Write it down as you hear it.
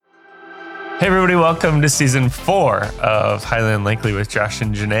Hey everybody, welcome to season 4 of Highly Unlikely with Josh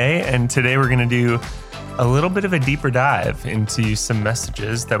and Janae. And today we're going to do a little bit of a deeper dive into some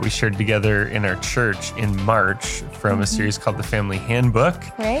messages that we shared together in our church in March from a series called the Family Handbook.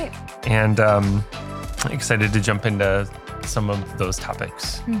 Right. And excited to jump into some of those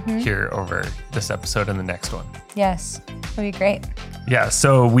topics here over this episode and the next one. Yes, that'll be great. Yeah,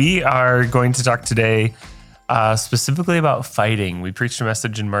 so we are going to talk today specifically about fighting. We preached a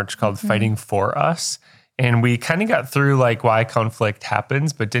message in March called Fighting for Us. And we kind of got through like why conflict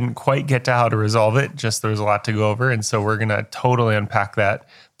happens, but didn't quite get to how to resolve it. Just there was a lot to go over. And so we're going to totally unpack that,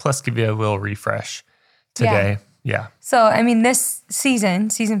 plus give you a little refresh today. Yeah. So, I mean, this season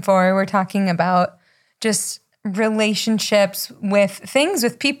 4, we're talking about just relationships with things,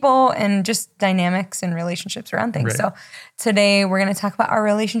 with people, and just dynamics and relationships around things. Right. So today we're going to talk about our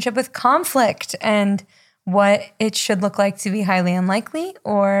relationship with conflict and what it should look like to be highly unlikely,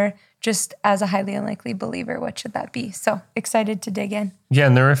 or just as a highly unlikely believer, what should that be? So excited to dig in. Yeah,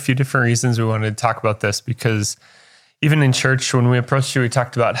 and there are a few different reasons we wanted to talk about this, because even in church, when we approached you, we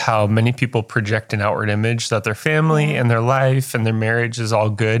talked about how many people project an outward image that their family and their life and their marriage is all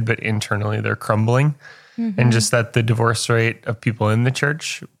good, but internally they're crumbling. And just that the divorce rate of people in the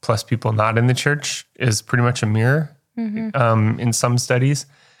church plus people not in the church is pretty much a mirror in some studies.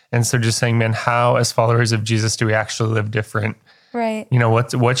 And so just saying, man, how as followers of Jesus do we actually live different? Right. You know,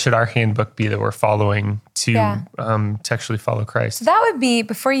 what should our handbook be that we're following to actually follow Christ? So that would be,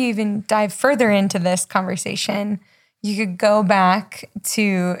 before you even dive further into this conversation, you could go back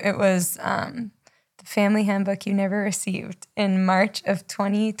to, it was the Family Handbook You Never Received in March of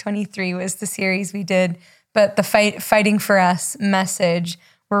 2023 was the series we did. But the Fighting for Us message,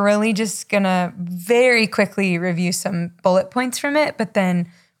 we're really just going to very quickly review some bullet points from it, but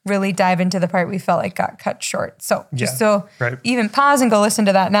then really dive into the part we felt like got cut short. So even pause and go listen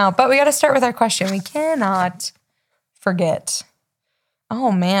to that now. But we got to start with our question. We cannot forget.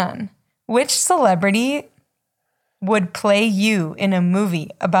 Oh man, which celebrity would play you in a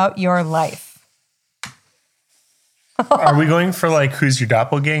movie about your life? Are we going for like who's your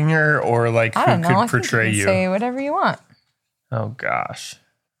doppelganger, or like who could portray you? Say whatever you want. Oh gosh.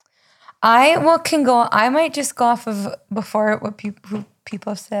 I might just go off of before what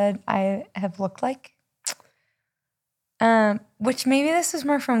people said I have looked like. Which maybe this is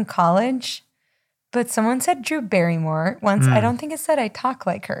more from college, but someone said Drew Barrymore once. I don't think it said I talk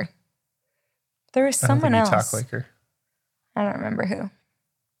like her. There was someone else. You talk like her. I don't remember who.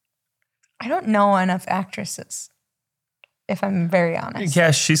 I don't know enough actresses, if I'm very honest. Yeah,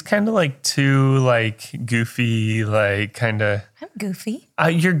 she's kind of like too like goofy, like kind of. I'm goofy.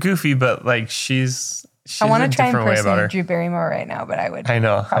 You're goofy, but like she's I want to try and way about her. impersonate Drew Barrymore right now, but I would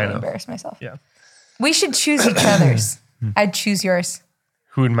probably embarrass myself. Yeah. We should choose each other's. I'd choose yours.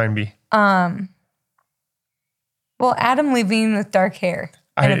 Who would mine be? Well, Adam Levine with dark hair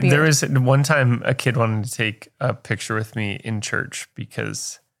and a beard. There was one time a kid wanted to take a picture with me in church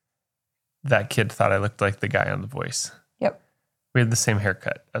because that kid thought I looked like the guy on The Voice. Yep. We had the same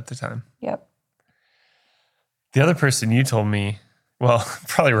haircut at the time. Yep. The other person you told me, well,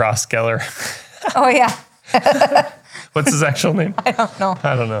 probably Ross Geller. Oh, yeah. What's his actual name? I don't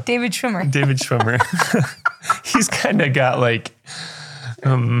know. David Schwimmer. He's kind of got like...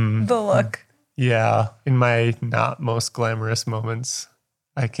 the look. Yeah. In my not most glamorous moments,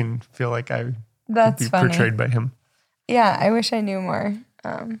 I can feel like I could be portrayed by him. Yeah, I wish I knew more.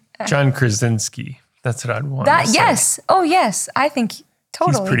 John Krasinski. That's what I'd want to say. Yes. Oh, yes. I think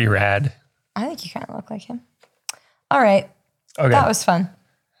totally. He's pretty rad. I think you kind of look like him. All right. Okay. That was fun.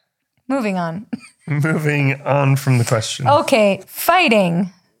 Moving on. Moving on from the question. Okay.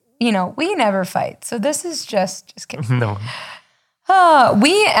 Fighting. You know, we never fight. So this is just kidding. No.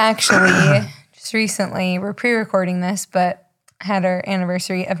 We actually just recently, we're pre-recording this, but had our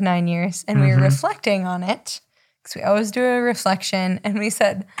anniversary of 9 years, and we were reflecting on it because we always do a reflection, and we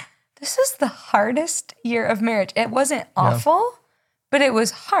said, this is the hardest year of marriage. It wasn't awful, but it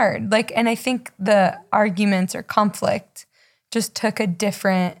was hard. Like, and I think the arguments or conflict just took a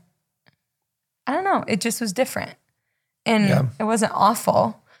different, I don't know, it just was different. And it wasn't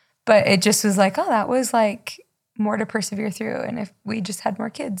awful, but it just was like, oh, that was like more to persevere through. And if we just had more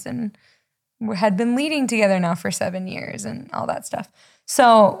kids and we had been leading together now for 7 years and all that stuff.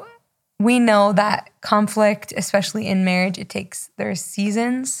 So we know that conflict, especially in marriage, there's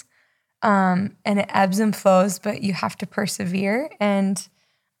seasons and it ebbs and flows, but you have to persevere. And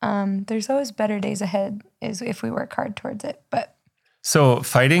there's always better days ahead if we work hard towards it. So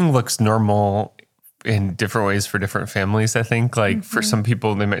fighting looks normal in different ways for different families, I think. Like for some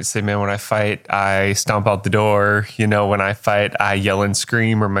people, they might say, man, when I fight, I stomp out the door. When I fight, I yell and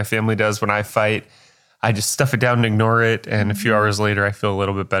scream, or my family does. When I fight, I just stuff it down and ignore it. And a few hours later, I feel a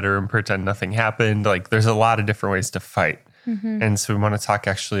little bit better and pretend nothing happened. Like there's a lot of different ways to fight. And so we want to talk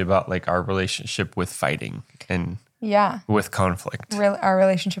actually about like our relationship with fighting and with conflict. Our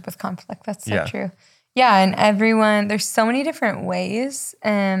relationship with conflict. That's so true. Yeah. And there's so many different ways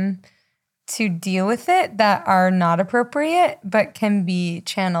to deal with it that are not appropriate, but can be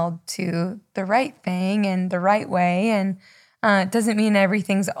channeled to the right thing and the right way. And it doesn't mean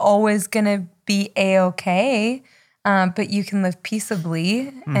everything's always going to be A-okay, but you can live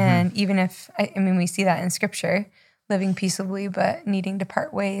peaceably. And even if, we see that in scripture, living peaceably, but needing to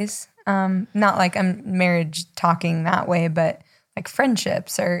part ways. Not like I'm marriage talking that way, but like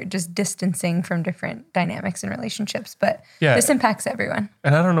friendships or just distancing from different dynamics and relationships. But this impacts everyone.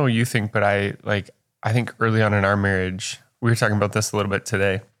 And I don't know what you think, but I think early on in our marriage, we were talking about this a little bit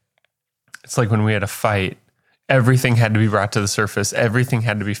today. It's like when we had a fight, everything had to be brought to the surface. Everything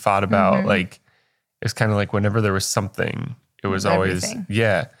had to be fought about. Like, it's kind of like whenever there was something, it was always,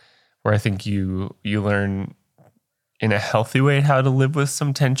 where I think you learn in a healthy way how to live with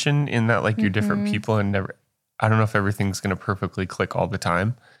some tension in that like you're different people and I don't know if everything's going to perfectly click all the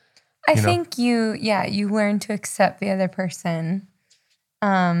time. I think you learn to accept the other person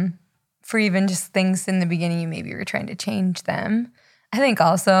for even just things in the beginning you maybe were trying to change them. I think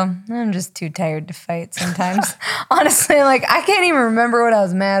also I'm just too tired to fight sometimes. Honestly, like I can't even remember what I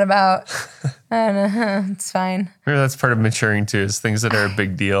was mad about. I don't know. It's fine. Maybe that's part of maturing too, is things that are a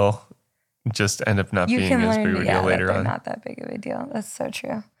big deal just end up not being as big of a deal later on. Not that big of a deal. That's so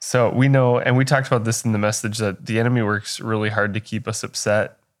true. So we know, and we talked about this in the message, that the enemy works really hard to keep us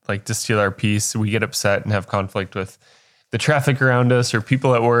upset, like to steal our peace. We get upset and have conflict with the traffic around us or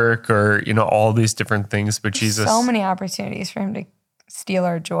people at work or, all these different things. But Jesus, so many opportunities for him to steal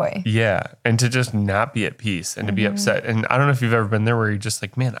our joy. Yeah. And to just not be at peace and to be upset. And I don't know if you've ever been there where you're just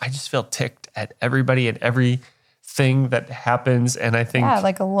like, man, I just feel ticked at everybody and every thing that happens. And I think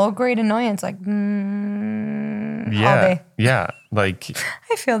like a low grade annoyance, like all day. Like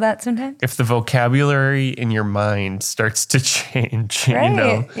I feel that sometimes. If the vocabulary in your mind starts to change, just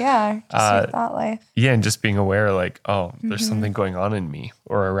your thought life. Yeah, and just being aware, like, oh, there's something going on in me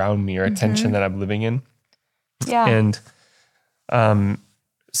or around me or a tension that I'm living in. Yeah. And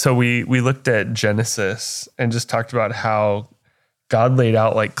so we looked at Genesis and just talked about how God laid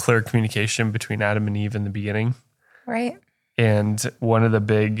out like clear communication between Adam and Eve in the beginning. Right. And one of the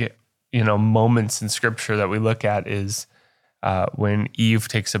big, moments in scripture that we look at is when Eve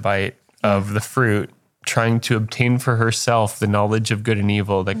takes a bite of the fruit, trying to obtain for herself the knowledge of good and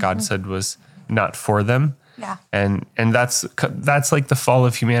evil that God said was not for them. Yeah. And that's like the fall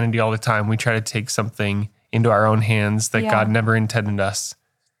of humanity all the time. We try to take something into our own hands that God never intended us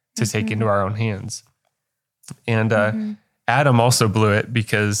to take into our own hands. And Adam also blew it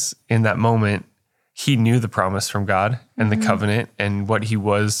because in that moment, he knew the promise from God and the covenant and what he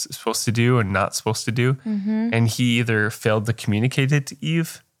was supposed to do and not supposed to do. And he either failed to communicate it to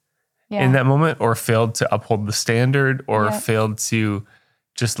Eve in that moment or failed to uphold the standard or failed to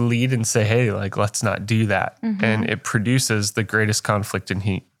just lead and say, hey, like, let's not do that. And it produces the greatest conflict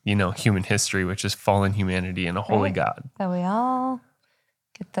in human history, which is fallen humanity and a holy God. That we all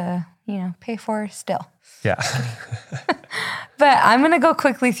get the, pay for still. Yeah. But I'm going to go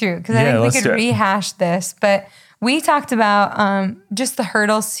quickly through because I think we could rehash this. But we talked about just the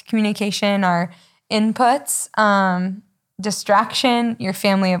hurdles to communication, our inputs, distraction, your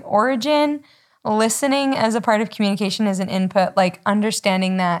family of origin, listening as a part of communication as an input, like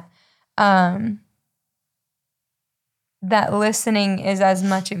understanding that that listening is as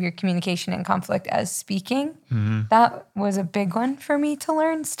much of your communication and conflict as speaking. That was a big one for me to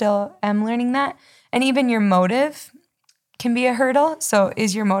learn. Still am learning that. And even your motive can be a hurdle. So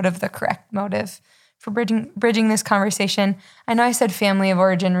is your motive the correct motive for bridging this conversation? I know I said family of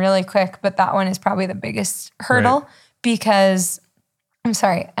origin really quick, but that one is probably the biggest hurdle because, I'm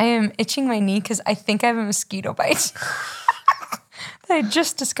sorry, I am itching my knee because I think I have a mosquito bite that I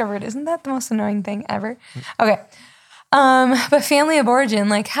just discovered. Isn't that the most annoying thing ever? Okay. But family of origin,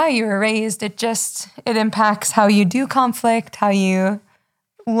 like how you were raised, it impacts how you do conflict, how you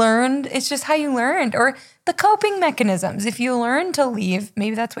learned. It's just how you learned, or the coping mechanisms. If you learned to leave,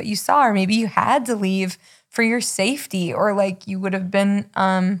 maybe that's what you saw, or maybe you had to leave for your safety, or like you would have been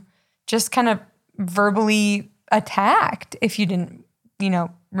just kind of verbally attacked if you didn't,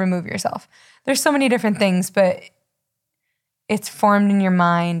 remove yourself. There's so many different things, but it's formed in your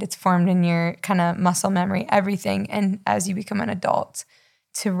mind. It's formed in your kind of muscle memory, everything. And as you become an adult,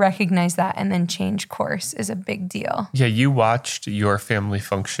 to recognize that and then change course is a big deal. Yeah, you watched your family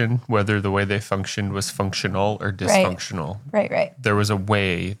function, whether the way they functioned was functional or dysfunctional. Right. There was a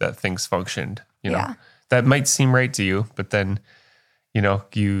way that things functioned, you know. Yeah. That might seem right to you, but then, you know,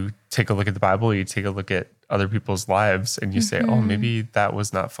 you take a look at the Bible, you take a look at other people's lives, and you say, oh, maybe that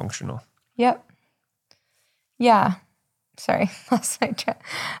was not functional. Yep. Yeah. Sorry, lost my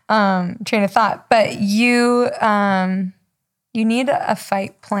train of thought. But you need a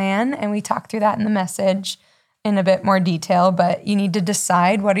fight plan, and we talked through that in the message in a bit more detail, but you need to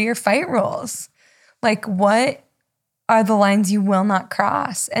decide, what are your fight rules? Like, what are the lines you will not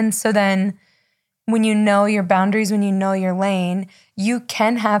cross? And so then when you know your boundaries, when you know your lane, you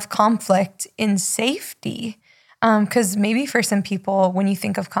can have conflict in safety. Because maybe for some people, when you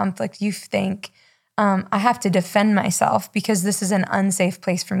think of conflict, you think, I have to defend myself because this is an unsafe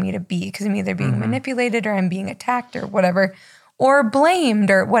place for me to be, because I'm either being manipulated or I'm being attacked or whatever, or blamed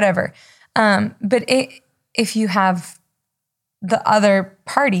or whatever. But if you have the other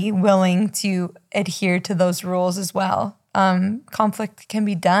party willing to adhere to those rules as well, conflict can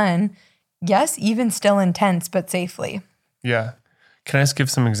be done, yes, even still intense, but safely. Yeah. Can I just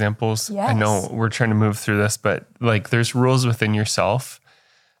give some examples? Yes. I know we're trying to move through this, but like there's rules within yourself.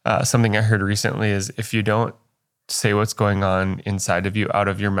 Something I heard recently is if you don't say what's going on inside of you out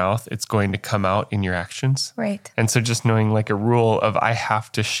of your mouth, it's going to come out in your actions. Right. And so just knowing like a rule of I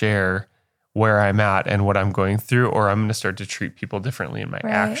have to share where I'm at and what I'm going through, or I'm going to start to treat people differently in my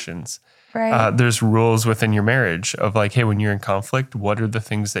actions. Right. There's rules within your marriage of like, hey, when you're in conflict, what are the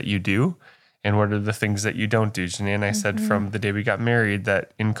things that you do? And what are the things that you don't do? Janae and I said from the day we got married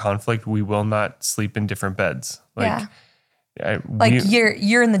that in conflict, we will not sleep in different beds. Like,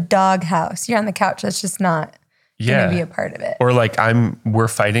 you're in the dog house. You're on the couch. That's just not going to be a part of it. Or like we're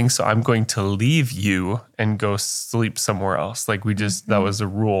fighting, so I'm going to leave you and go sleep somewhere else. Like we just, that was a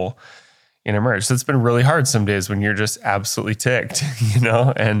rule in our marriage. So it's been really hard some days when you're just absolutely ticked, you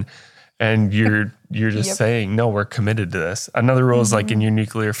know, and you're just saying, no, we're committed to this. Another rule is like in your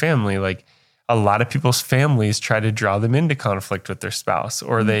nuclear family, like a lot of people's families try to draw them into conflict with their spouse,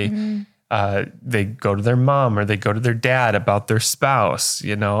 or they go to their mom or they go to their dad about their spouse,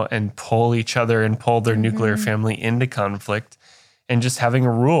 you know, and pull each other and pull their nuclear family into conflict. And just having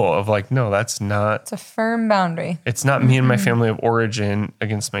a rule of like, no, that's not. It's a firm boundary. It's not me and my family of origin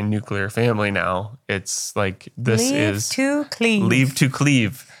against my nuclear family now. It's like, this Leave to cleave. Leave to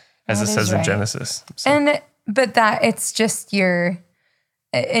cleave, as That it says is in right. Genesis. So. It's just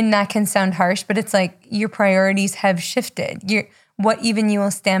and that can sound harsh, but it's like your priorities have shifted. What even you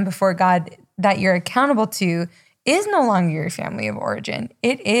will stand before God that you're accountable to is no longer your family of origin.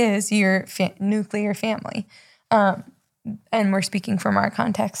 It is your nuclear family. And we're speaking from our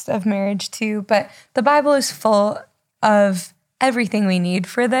context of marriage too, but the Bible is full of everything we need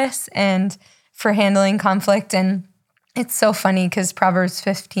for this and for handling conflict. And it's so funny because Proverbs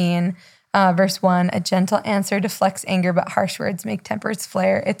 15, verse 1, a gentle answer deflects anger, but harsh words make tempers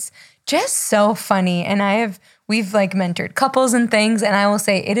flare. It's just so funny. And we've like mentored couples and things, and I will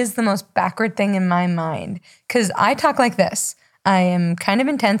say it is the most backward thing in my mind because I talk like this. I am kind of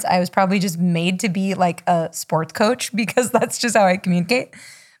intense. I was probably just made to be like a sports coach because that's just how I communicate.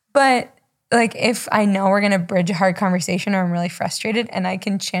 But like if I know we're going to bridge a hard conversation or I'm really frustrated and I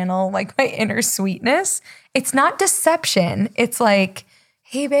can channel like my inner sweetness, it's not deception. It's like,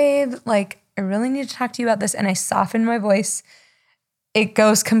 hey babe, like I really need to talk to you about this. And I soften my voice. It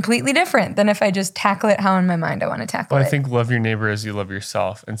goes completely different than if I just tackle it how in my mind I want to tackle it. I think love your neighbor as you love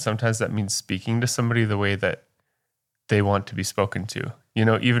yourself. And sometimes that means speaking to somebody the way that they want to be spoken to, you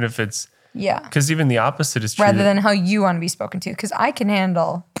know, even if it's, because even the opposite is true. Rather than how you want to be spoken to, because I can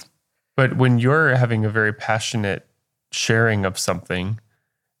handle. But when you're having a very passionate sharing of something,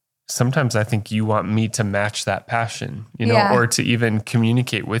 sometimes I think you want me to match that passion, you know, or to even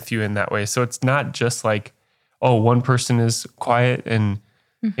communicate with you in that way. So it's not just like, oh, one person is quiet and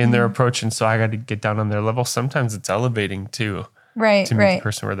in their approach, and so I got to get down on their level. Sometimes it's elevating too, right? To meet the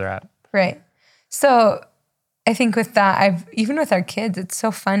person where they're at, right? So I think with that, even with our kids, it's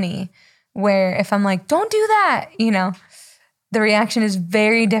so funny where if I'm like, don't do that, you know, the reaction is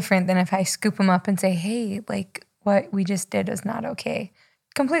very different than if I scoop them up and say, hey, like what we just did was not okay.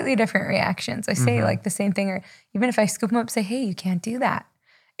 Completely different reactions. I say like the same thing, or even if I scoop them up and say, hey, you can't do that.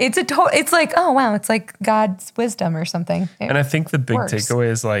 It's like, oh, wow, it's like God's wisdom or something. And I think the big takeaway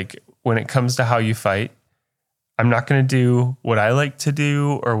is like, when it comes to how you fight, I'm not going to do what I like to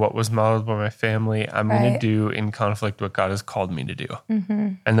do or what was modeled by my family. I'm going to do in conflict what God has called me to do.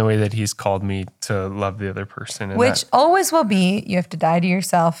 And the way that he's called me to love the other person. And which always will be, you have to die to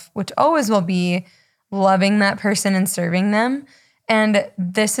yourself, which always will be loving that person and serving them. And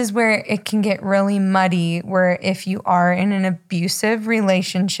this is where it can get really muddy, where if you are in an abusive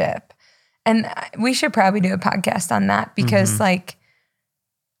relationship, and we should probably do a podcast on that because like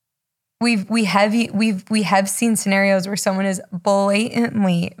we have seen scenarios where someone has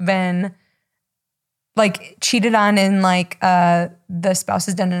blatantly been like cheated on and like the spouse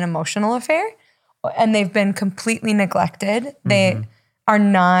has done an emotional affair and they've been completely neglected. They are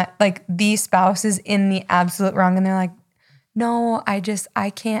not like the spouse is in the absolute wrong and they're like, no,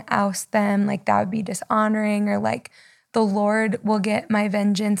 I can't oust them. Like that would be dishonoring, or like the Lord will get my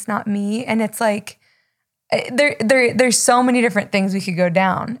vengeance, not me. And it's like, there's so many different things we could go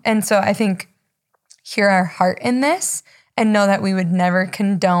down. And so I think hear our heart in this and know that we would never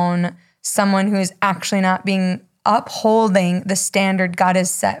condone someone who is actually not upholding the standard God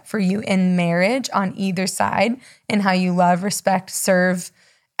has set for you in marriage on either side, in how you love, respect, serve,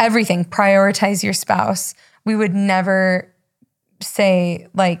 everything, prioritize your spouse. We would never say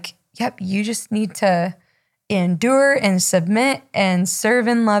like, yep, you just need to endure and submit and serve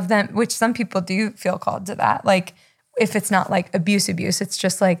and love them, which some people do feel called to that. Like if it's not like abuse, it's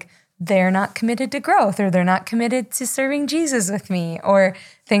just like they're not committed to growth or they're not committed to serving Jesus with me or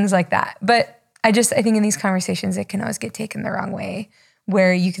things like that. But I think in these conversations, it can always get taken the wrong way,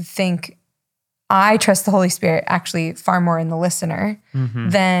 where you could think, I trust the Holy Spirit actually far more in the listener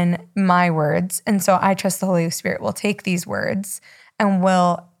than my words. And so I trust the Holy Spirit will take these words and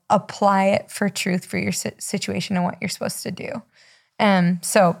will apply it for truth for your situation and what you're supposed to do.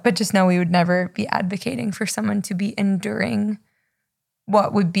 But just know we would never be advocating for someone to be enduring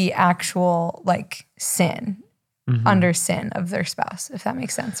what would be actual like sin, under sin of their spouse, if that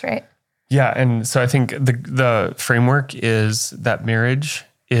makes sense, right? Yeah. And so I think the framework is that marriage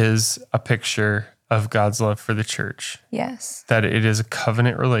is a picture of God's love for the church. Yes. That it is a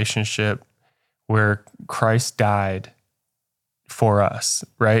covenant relationship where Christ died for us,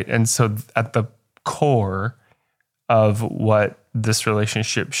 right? And so at the core of what this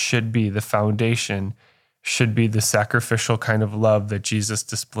relationship should be, the foundation should be the sacrificial kind of love that Jesus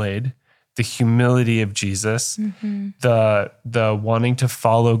displayed, the humility of Jesus, the wanting to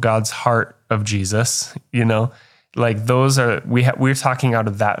follow God's heart of Jesus, like those are, we're talking out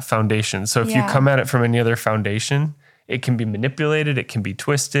of that foundation. So if you come at it from any other foundation, it can be manipulated, it can be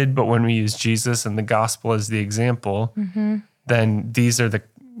twisted, but when we use Jesus and the gospel as the example, then these are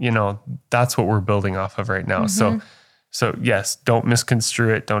that's what we're building off of right now. So yes, don't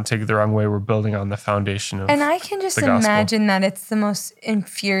misconstrue it. Don't take it the wrong way. We're building on the foundation of the gospel. And I can just imagine that it's the most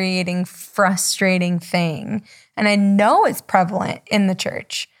infuriating, frustrating thing. And I know it's prevalent in the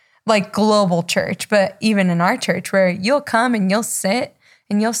church, like global church, but even in our church, where you'll come and you'll sit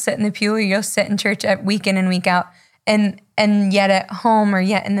in the pew, or you'll sit in church week in and week out. And yet at home or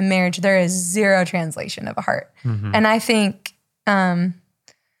yet in the marriage, there is zero translation of a heart. And I think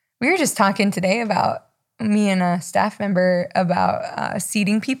we were just talking today about, me and a staff member, about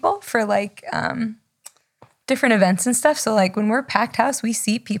seating people for like different events and stuff. So like when we're packed house, we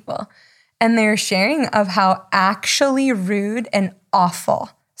seat people. And they're sharing of how actually rude and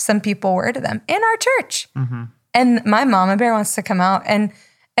awful some people were to them in our church. And my mama bear wants to come out. And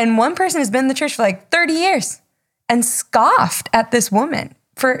one person has been in the church for like 30 years and scoffed at this woman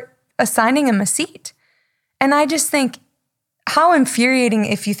for assigning him a seat. And I just think, how infuriating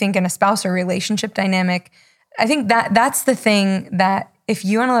if you think in a spouse or relationship dynamic. I think that's the thing, that if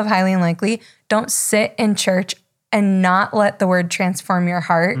you want to live highly and likely, don't sit in church and not let the word transform your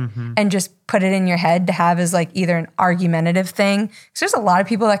heart and just put it in your head to have as like either an argumentative thing. Because there's a lot of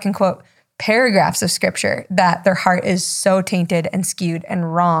people that can quote paragraphs of scripture that their heart is so tainted and skewed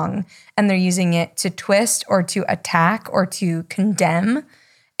and wrong, and they're using it to twist or to attack or to condemn.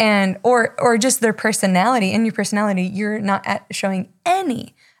 And or just their personality. In your personality, you're not showing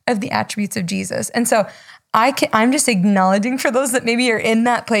any of the attributes of Jesus. And so I'm just acknowledging for those that maybe are in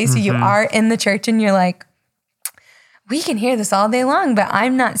that place, you are in the church and you're like, we can hear this all day long, but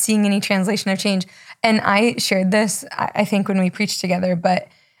I'm not seeing any translation of change. And I shared this, I think, when we preached together,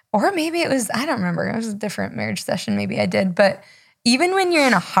 or maybe it was, I don't remember. It was a different marriage session. Maybe I did. But even when you're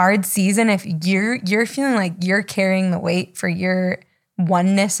in a hard season, if you're feeling like you're carrying the weight for your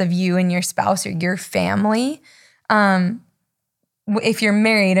oneness of you and your spouse or your family, if you're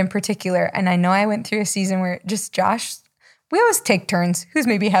married in particular, and I know I went through a season where just Josh, we always take turns who's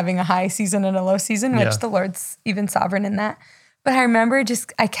maybe having a high season and a low season, which the Lord's even sovereign in that. But I remember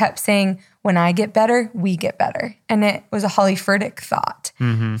I kept saying, when I get better, we get better. And it was a Holly Furtick thought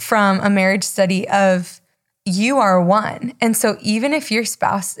from a marriage study of you are one. And so even if your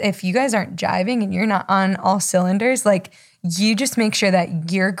spouse, if you guys aren't jiving and you're not on all cylinders, like you just make sure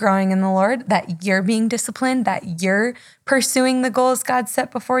that you're growing in the Lord, that you're being disciplined, that you're pursuing the goals God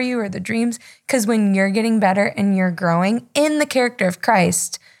set before you or the dreams. Because when you're getting better and you're growing in the character of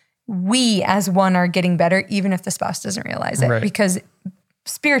Christ, we as one are getting better, even if the spouse doesn't realize it. Right. Because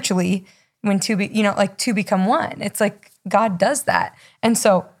spiritually, when two become one, it's like God does that. And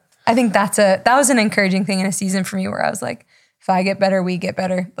so I think that was an encouraging thing in a season for me where I was like, if I get better, we get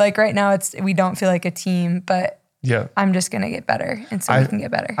better. Like right now we don't feel like a team, but yeah, I'm just going to get better. And so we can get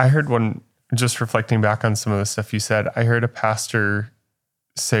better. I heard just reflecting back on some of the stuff you said, I heard a pastor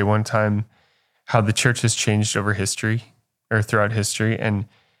say one time how the church has changed over history or throughout history. And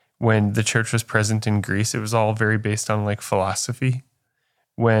when the church was present in Greece, it was all very based on like philosophy.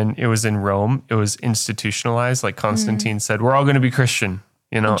 When it was in Rome, it was institutionalized. Like Constantine said, we're all going to be Christian,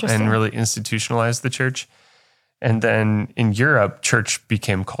 and really institutionalized the church. And then in Europe, church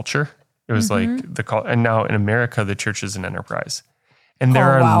became culture. It was like and now in America, the church is an enterprise. And there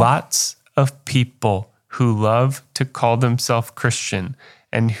are lots of people who love to call themselves Christian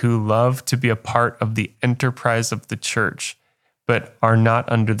and who love to be a part of the enterprise of the church, but are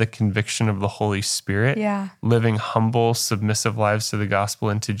not under the conviction of the Holy Spirit, living humble, submissive lives to the gospel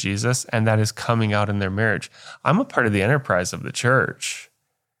and to Jesus. And that is coming out in their marriage. I'm a part of the enterprise of the church,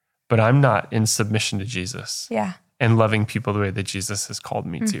 but I'm not in submission to Jesus. Yeah. And loving people the way that Jesus has called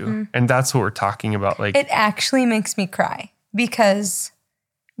me to. And that's what we're talking about. Like, it actually makes me cry because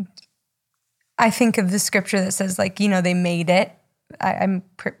I think of the scripture that says like, they made it. I'm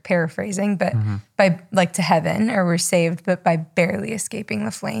paraphrasing, but by like to heaven, or we're saved, but by barely escaping the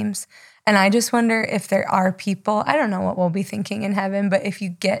flames. And I just wonder if there are people, I don't know what we'll be thinking in heaven, but if you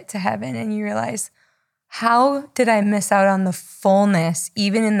get to heaven and you realize, how did I miss out on the fullness,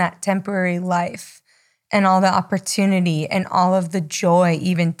 even in that temporary life? And all the opportunity and all of the joy,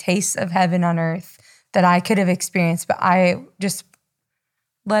 even tastes of heaven on earth that I could have experienced, but I just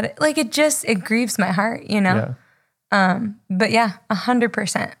let it, like it grieves my heart, Yeah. But yeah,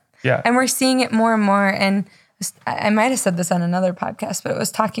 100%. Yeah. And we're seeing it more and more. And I might have said this on another podcast, but I was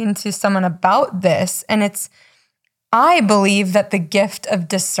talking to someone about this, and I believe that the gift of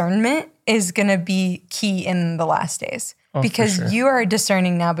discernment is going to be key in the last days. Because you are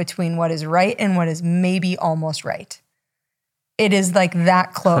discerning now between what is right and what is maybe almost right. It is like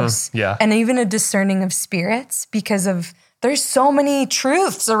that close. Yeah. And even a discerning of spirits because there's so many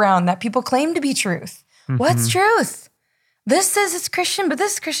truths around that people claim to be truth. What's truth? This says it's Christian, but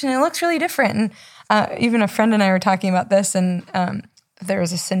this is Christian. And it looks really different. And even a friend and I were talking about this, and there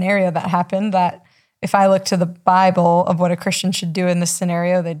was a scenario that happened that if I look to the Bible of what a Christian should do in this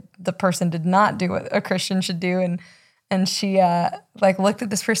scenario, the person did not do what a Christian should do. And she looked at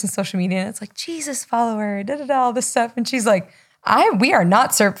this person's social media, and it's like, Jesus follower, all this stuff. And she's like, we are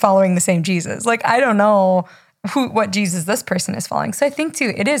not following the same Jesus. Like, I don't know what Jesus this person is following. So I think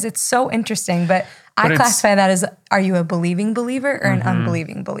too, it's so interesting, but I classify that as, are you a believing believer or an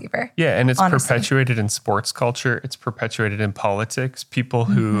unbelieving believer? Yeah, and it's perpetuated in sports culture. It's perpetuated in politics. People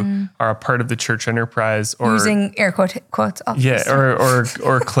who are a part of the church enterprise, or using air quotes.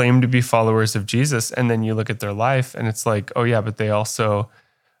 Or claim to be followers of Jesus, and then you look at their life, and it's like, oh yeah, but they also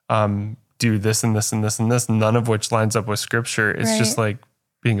do this and this and this and this, none of which lines up with Scripture. It's just like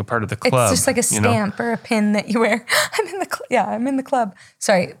being a part of the club. It's just like a stamp or a pin that you wear. I'm in the club.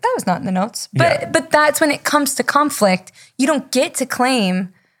 Sorry, that was not in the notes. But that's when it comes to conflict, you don't get to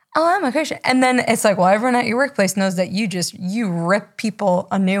claim, oh, I'm a Christian. And then it's like, well, everyone at your workplace knows that you rip people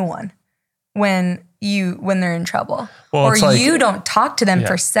a new one when they're in trouble. Well, or you don't talk to them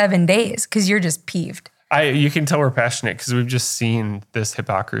for 7 days because you're just peeved. You can tell we're passionate because we've just seen this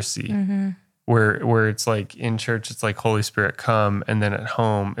hypocrisy. Where it's like in church, it's like Holy Spirit come, and then at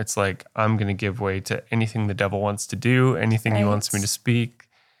home, it's like I'm going to give way to anything the devil wants to do, anything he wants me to speak,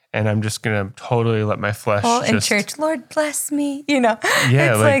 and I'm just going to totally let my flesh in church, Lord bless me, Yeah,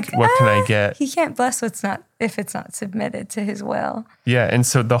 it's like what can I get? He can't bless if it's not submitted to his will. Yeah, and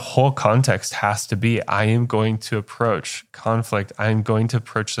so the whole context has to be, I am going to approach conflict. I am going to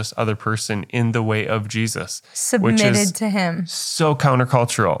approach this other person in the way of Jesus. Submitted to him. So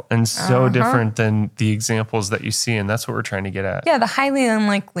countercultural and so different than the examples that you see, and that's what we're trying to get at. Yeah, the highly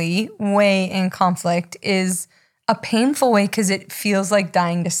unlikely way in conflict is a painful way because it feels like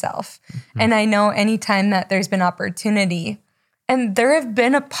dying to self. And I know anytime that there's been opportunity, and there have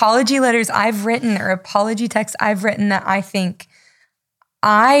been apology letters I've written or apology texts I've written that I think,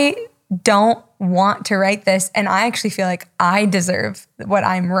 I don't want to write this, and I actually feel like I deserve what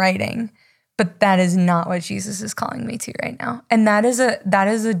I'm writing, but that is not what Jesus is calling me to right now. And that is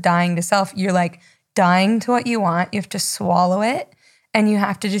a dying to self. You're like, dying to what you want. You have to swallow it. And you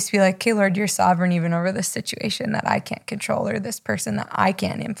have to just be like, okay, Lord, you're sovereign even over this situation that I can't control or this person that I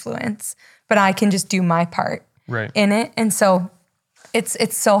can't influence, but I can just do my part in it. And so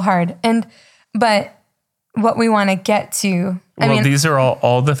it's so hard. But what we want to get to, these are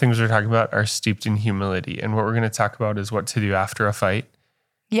all the things we're talking about are steeped in humility. And what we're going to talk about is what to do after a fight.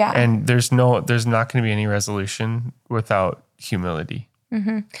 Yeah. And there's not going to be any resolution without humility.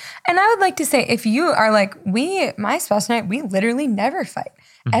 Mm-hmm. And I would like to say, if you are like, my spouse and I, we literally never fight.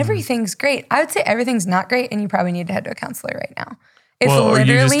 Mm-hmm. Everything's great. I would say everything's not great, and you probably need to head to a counselor right now. Or you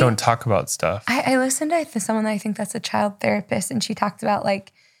just don't talk about stuff. I listened to someone that I think that's a child therapist, and she talked about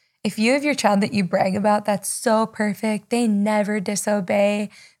like, if you have your child that you brag about, that's so perfect. They never disobey.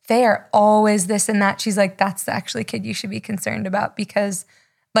 They are always this and that. She's like, that's the actually kid you should be concerned about, because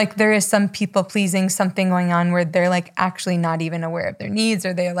like there is some people pleasing something going on where they're like actually not even aware of their needs,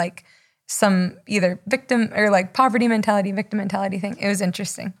 or they're like some either victim or like poverty mentality, victim mentality thing. It was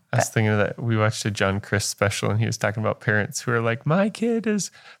interesting. I was thinking of that. We watched a John Chris special and he was talking about parents who are like, my kid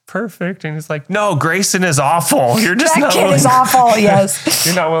is perfect. And he's like, no, Grayson is awful. You're just that kid is awful. Yes.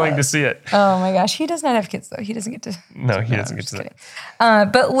 You're not willing to see it. Oh my gosh. He does not have kids though. He doesn't get to. No, he doesn't get to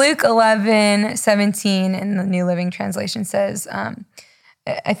but Luke 11:17 in the New Living Translation says,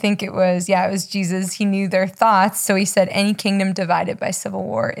 I think it was Jesus. He knew their thoughts. So he said, any kingdom divided by civil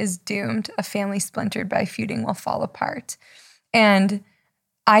war is doomed. A family splintered by feuding will fall apart. And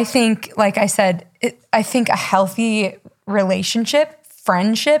I think, like I said, I think a healthy relationship,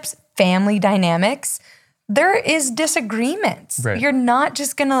 friendships, family dynamics, there is disagreements. Right. You're not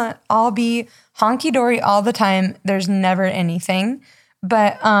just going to all be honky-dory all the time. There's never anything.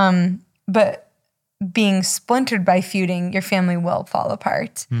 But being splintered by feuding, your family will fall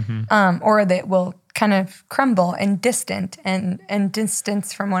apart, or that will kind of crumble and distance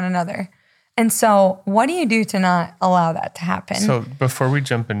from one another. And so what do you do to not allow that to happen? So before we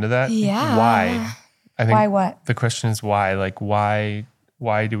jump into that, why? I think why what? The question is why? Like why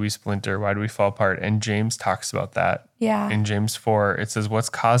do we splinter? Why do we fall apart? And James talks about that. Yeah. In James 4, it says, what's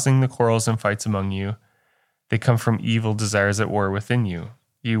causing the quarrels and fights among you? They come from evil desires at war within you.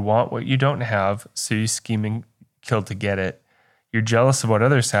 You want what you don't have, so you scheme and kill to get it. You're jealous of what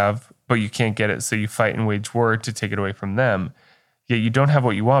others have, but you can't get it, so you fight and wage war to take it away from them. Yet you don't have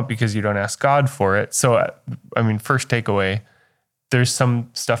what you want because you don't ask God for it. So, first takeaway, there's some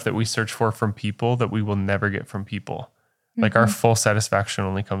stuff that we search for from people that we will never get from people. Mm-hmm. Like our full satisfaction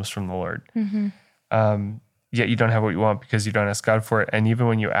only comes from the Lord. Mm-hmm. Yet you don't have what you want because you don't ask God for it. And even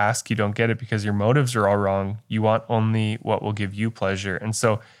when you ask, you don't get it because your motives are all wrong. You want only what will give you pleasure. And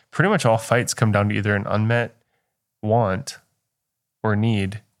so pretty much all fights come down to either an unmet want or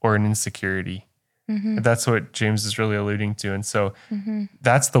need or an insecurity. Mm-hmm. That's what James is really alluding to. And so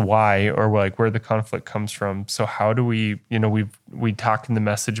that's the why, or like where the conflict comes from. So how do we talked in the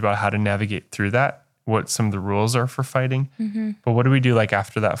message about how to navigate through that, what some of the rules are for fighting. Mm-hmm. But what do we do like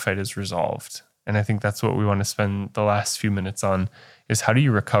after that fight is resolved? And I think that's what we want to spend the last few minutes on, is how do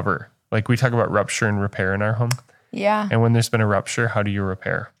you recover? Like we talk about rupture and repair in our home. Yeah. And when there's been a rupture, how do you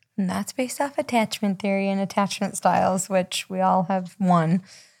repair? And that's based off attachment theory and attachment styles, which we all have one.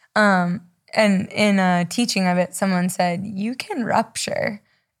 And in a teaching of it, someone said, you can rupture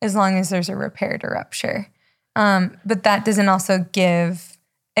as long as there's a repair to rupture. But that doesn't also give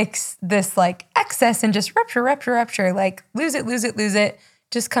this like excess and just rupture, like lose it.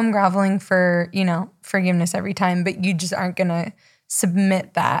 Just come groveling for, forgiveness every time, but you just aren't going to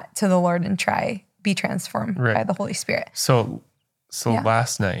submit that to the Lord and be transformed by the Holy Spirit. So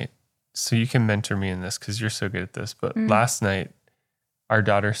last night, so you can mentor me in this because you're so good at this, but last night, our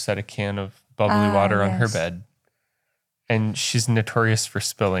daughter set a can of bubbly water on her bed, and she's notorious for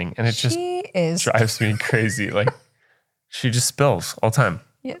spilling, and it just drives me crazy. Like she just spills all the time.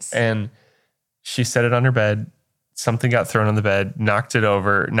 Yes. And she set it on her bed. Something got thrown on the bed, knocked it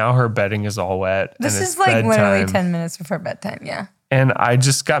over. Now her bedding is all wet. This is like literally 10 minutes before bedtime. Yeah. And I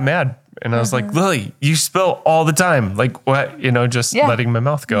just got mad. And I was like, Lily, you spill all the time. Like what? Just letting my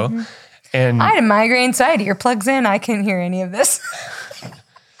mouth go. And I had a migraine, so I had earplugs in. I couldn't hear any of this.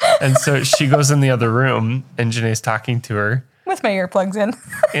 And so she goes in the other room and Janae's talking to her. With my earplugs in.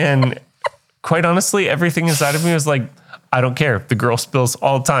 And quite honestly, everything inside of me was like, I don't care. The girl spills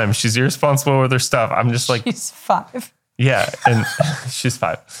all the time. She's irresponsible with her stuff. I'm just like... She's 5. Yeah, and she's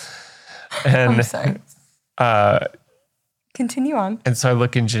 5. And, I'm sorry. Continue on. And so I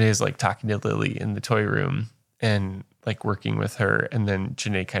look and Janae's like talking to Lily in the toy room and like working with her. And then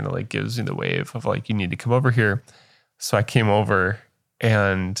Janae kind of like gives me the wave of like, you need to come over here. So I came over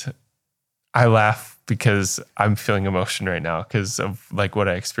and I laugh because I'm feeling emotion right now because of like what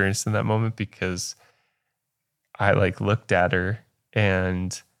I experienced in that moment, because I like looked at her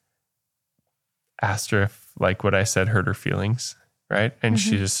and asked her if like what I said hurt her feelings, right? And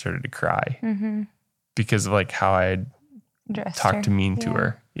she just started to cry because of like how I had talked mean to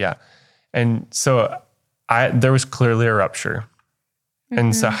her. Yeah. And so there was clearly a rupture.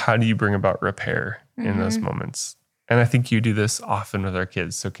 And so how do you bring about repair in those moments? And I think you do this often with our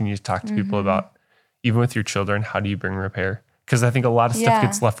kids. So can you talk to people about, even with your children, how do you bring repair? Because I think a lot of stuff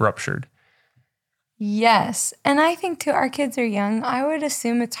gets left ruptured. Yes. And I think too, our kids are young. I would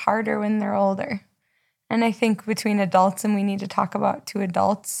assume it's harder when they're older. And I think between adults, and we need to talk about to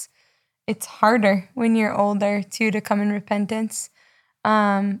adults, it's harder when you're older too to come in repentance.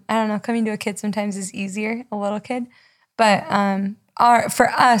 I don't know, coming to a kid sometimes is easier, a little kid. But for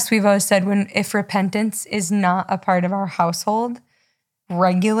us, we've always said if repentance is not a part of our household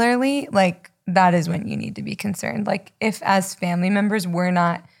regularly, like that is when you need to be concerned. Like if as family members, we're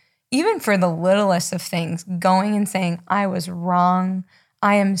not, even for the littlest of things, going and saying, I was wrong,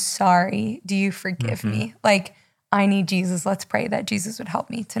 I am sorry, do you forgive me? Like, I need Jesus. Let's pray that Jesus would help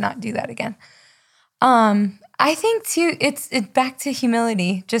me to not do that again. I think too, it's back to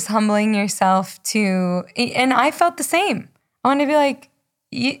humility, just humbling yourself to, and I felt the same. I want to be like,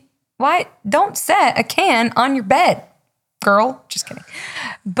 why? Don't set a can on your bed, girl. Just kidding.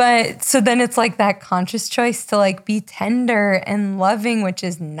 But so then it's like that conscious choice to like be tender and loving, which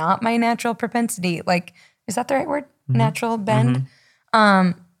is not my natural propensity. Like, is that the right word? Natural bend.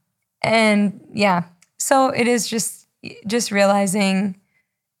 And yeah, so it is just realizing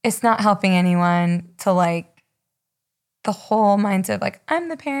it's not helping anyone to like the whole mindset of like, I'm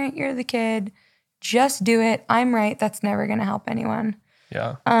the parent, you're the kid, just do it. I'm right. That's never going to help anyone.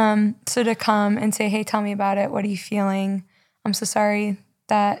 Yeah. So to come and say, hey, tell me about it. What are you feeling? I'm so sorry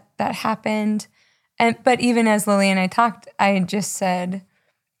that happened. But even as Lily and I talked, I just said,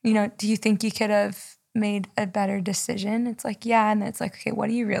 do you think you could have made a better decision? It's like, yeah. And it's like, okay, what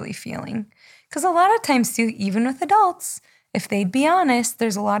are you really feeling? Because a lot of times too, even with adults, if they'd be honest,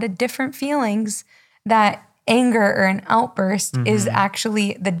 there's a lot of different feelings that anger or an outburst is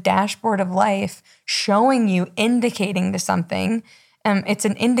actually the dashboard of life showing you, indicating to something. It's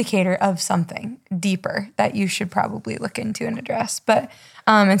an indicator of something deeper that you should probably look into and address. But,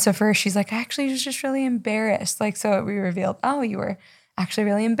 and so for her, she's like, I actually was just really embarrassed. Like, so we revealed, oh, you were actually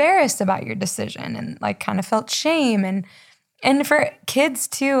really embarrassed about your decision and like kind of felt shame. And for kids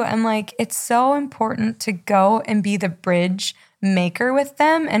too, I'm like, it's so important to go and be the bridge maker with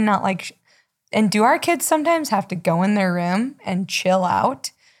them and not like, and do our kids sometimes have to go in their room and chill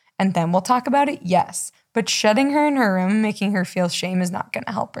out and then we'll talk about it? Yes. But shutting her in her room, making her feel shame is not going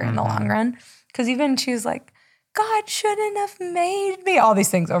to help her in the long run. Because even she was like, God shouldn't have made me. All these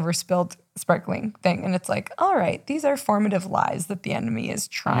things over spilled sparkling thing. And it's like, all right, these are formative lies that the enemy is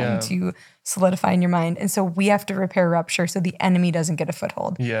trying to solidify in your mind. And so we have to repair rupture so the enemy doesn't get a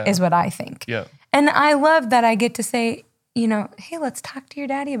foothold, is what I think. Yeah. And I love that I get to say, hey, let's talk to your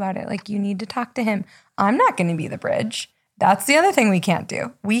daddy about it. Like, you need to talk to him. I'm not going to be the bridge. That's the other thing we can't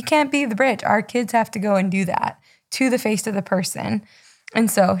do. We can't be the bridge. Our kids have to go and do that to the face of the person. And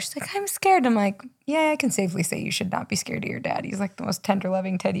so she's like, I'm scared. I'm like, yeah, I can safely say you should not be scared of your dad. He's like the most tender,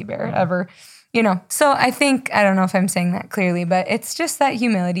 loving teddy bear ever, So I think, I don't know if I'm saying that clearly, but it's just that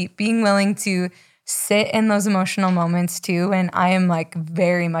humility, being willing to sit in those emotional moments too. And I am like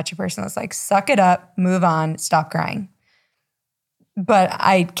very much a person that's like, suck it up, move on, stop crying. But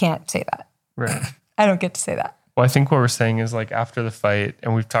I can't say that. Right. I don't get to say that. Well, I think what we're saying is like after the fight,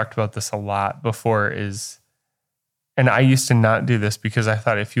 and we've talked about this a lot before, is, and I used to not do this because I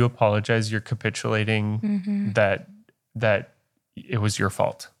thought if you apologize, you're capitulating that it was your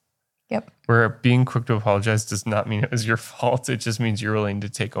fault. Yep. Where being quick to apologize does not mean it was your fault. It just means you're willing to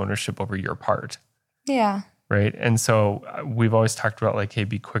take ownership over your part. Yeah. Right. And so we've always talked about like, hey,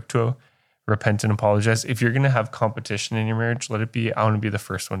 be quick to repent and apologize. If you're going to have competition in your marriage, let it be, I want to be the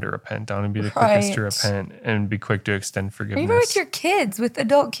first one to repent. I want to be the quickest to repent and be quick to extend forgiveness. Even with your kids, with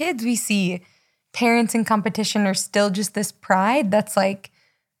adult kids, we see parents in competition are still just this pride that's like,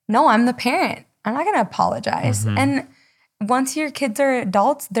 no, I'm the parent. I'm not going to apologize. And once your kids are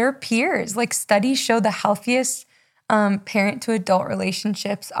adults, they're peers. Like studies show the healthiest parent to adult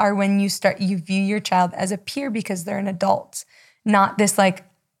relationships are when you view your child as a peer because they're an adult, not this like,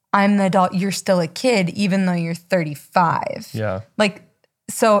 I'm the adult, you're still a kid, even though you're 35. Yeah. Like,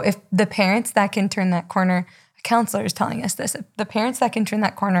 so if the parents that can turn that corner, a counselor is telling us this, the parents that can turn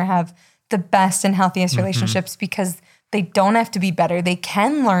that corner have the best and healthiest relationships because they don't have to be better. They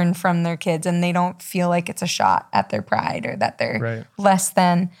can learn from their kids and they don't feel like it's a shot at their pride or that they're less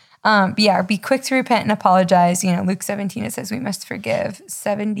than. But yeah, be quick to repent and apologize. Luke 17, it says we must forgive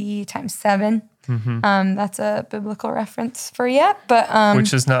 70 times 7. That's a biblical reference for you. But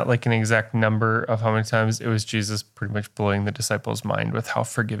which is not like an exact number of how many times. It was Jesus pretty much blowing the disciples' mind with how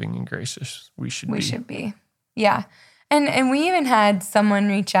forgiving and gracious we should be. We should be. Yeah. And we even had someone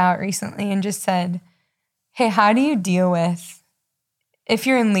reach out recently and just said, hey, how do you deal with, if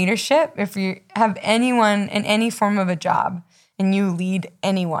you're in leadership, if you have anyone in any form of a job and you lead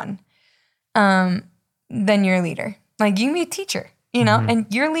anyone, then you're a leader. Like you can be a teacher, and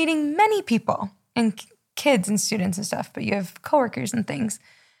you're leading many people and kids and students and stuff, but you have coworkers and things.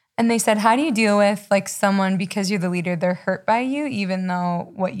 And they said, how do you deal with like someone, because you're the leader, they're hurt by you, even though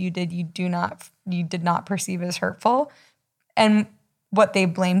what you did, you did not perceive as hurtful. And what they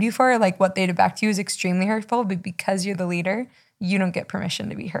blamed you for, like what they did back to you is extremely hurtful, but because you're the leader, you don't get permission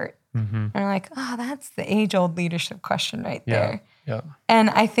to be hurt. And I'm like, that's the age-old leadership question right there. Yeah. And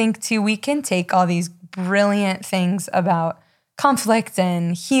I think too, we can take all these brilliant things about conflict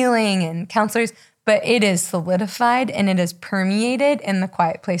and healing and counselors, but it is solidified and it is permeated in the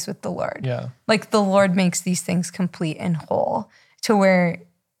quiet place with the Lord. Yeah. Like the Lord makes these things complete and whole to where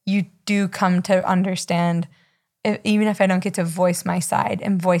you do come to understand, even if I don't get to voice my side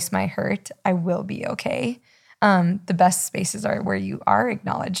and voice my hurt, I will be okay. The best spaces are where you are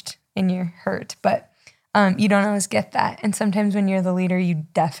acknowledged in your hurt, but you don't always get that. And sometimes when you're the leader, you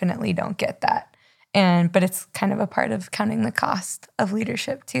definitely don't get that. But it's kind of a part of counting the cost of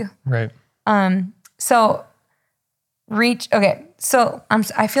leadership too. Right. So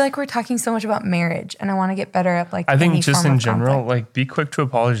I feel like we're talking so much about marriage, and I want to get better at like. I think just in general, conflict. like be quick to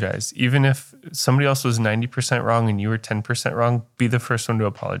apologize. Even if somebody else was 90% wrong and you were 10% wrong, be the first one to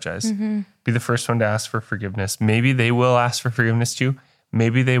apologize. Be the first one to ask for forgiveness. Maybe they will ask for forgiveness too.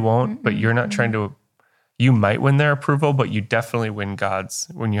 Maybe they won't, but you're not trying to, you might win their approval, but you definitely win God's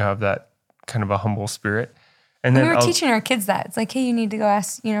when you have that kind of a humble spirit. And then we were teaching our kids that. It's like, hey, you need to go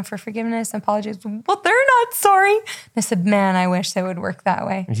ask, for forgiveness and apologize. Well, they're not sorry. And I said, man, I wish they would work that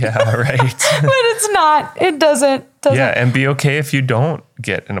way. Yeah, right. But it's not. It doesn't. Yeah, and be okay if you don't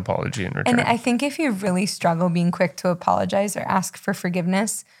get an apology in return. And I think if you really struggle being quick to apologize or ask for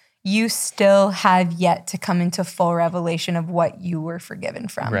forgiveness, you still have yet to come into full revelation of what you were forgiven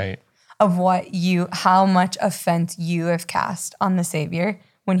from. Right. Of how much offense you have cast on the Savior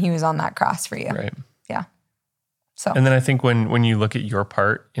when he was on that cross for you. Right. Yeah. So. And then I think when you look at your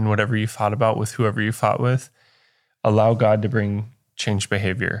part in whatever you fought about with whoever you fought with, allow God to bring changed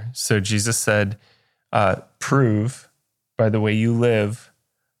behavior. So Jesus said, prove by the way you live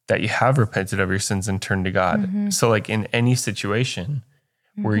that you have repented of your sins and turned to God. So like in any situation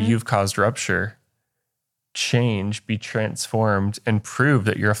where you've caused rupture, change, be transformed, and prove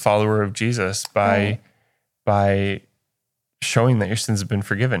that you're a follower of Jesus by showing that your sins have been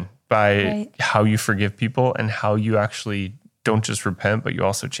forgiven, by how you forgive people and how you actually don't just repent, but you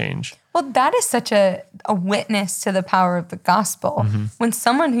also change. Well, that is such a witness to the power of the gospel. When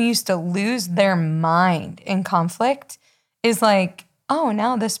someone who used to lose their mind in conflict is like, oh,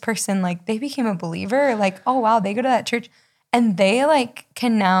 now this person, like they became a believer, like, oh, wow, they go to that church and they like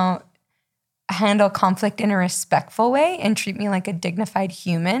can now handle conflict in a respectful way and treat me like a dignified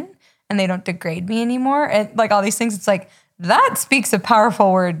human, and they don't degrade me anymore. And like all these things, it's like, that speaks a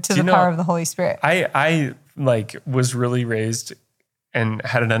powerful word to the power of the Holy Spirit. I like was really raised and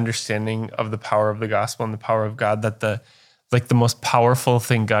had an understanding of the power of the gospel and the power of God, that the most powerful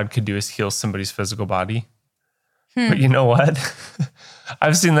thing God could do is heal somebody's physical body. But you know what?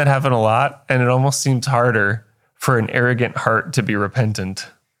 I've seen that happen a lot, and it almost seems harder for an arrogant heart to be repentant.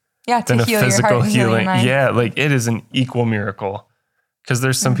 Yeah, to than heal a physical your heart and healing. Heal your mind. Yeah, like it is an equal miracle. Because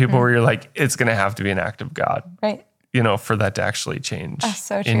there's some people where you're like, it's going to have to be an act of God. Right. For that to actually change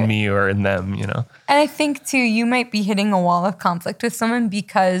so true. in me or in them, And I think too, you might be hitting a wall of conflict with someone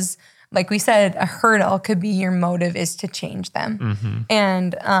because, like we said, a hurdle could be your motive is to change them.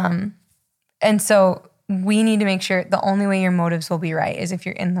 And so we need to make sure the only way your motives will be right is if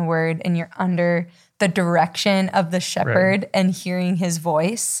you're in the Word and you're under the direction of the shepherd and hearing his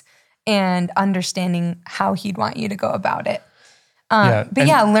voice and understanding how he'd want you to go about it.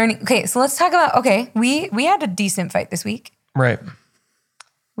 Learning. Okay, so let's talk about, we had a decent fight this week. Right.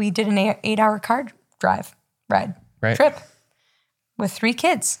 We did an 8-hour car ride trip with 3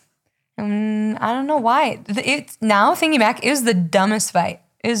 kids. And I don't know why. Now thinking back, it was the dumbest fight.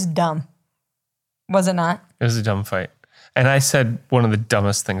 It was dumb. Was it not? It was a dumb fight. And I said one of the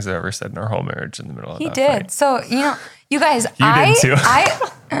dumbest things I've ever said in our whole marriage in the middle of that fight. He did. So, you guys, you did too.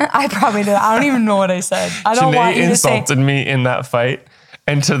 I probably did. I don't even know what I said. I don't want you to say. Janae insulted me in that fight.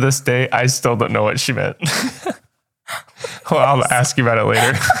 And to this day, I still don't know what she meant. Well, I'll ask you about it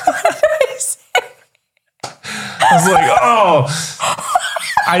later. I was like, oh,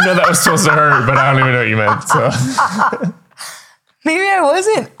 I know that was supposed to hurt, but I don't even know what you meant. So maybe I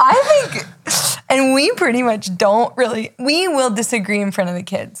wasn't. I think, and we pretty much don't really, we will disagree in front of the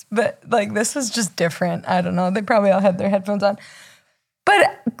kids, but like this was just different. I don't know. They probably all had their headphones on.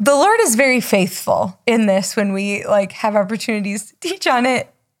 But the Lord is very faithful in this when we like have opportunities to teach on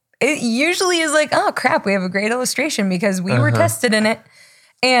it. It usually is like, oh crap, we have a great illustration because we were tested in it.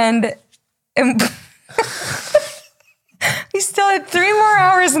 And we still had 3 more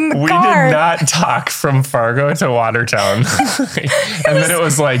hours in the car. We did not talk from Fargo to Watertown. And then it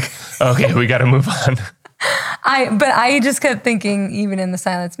was like, okay, we got to move on. But I just kept thinking, even in the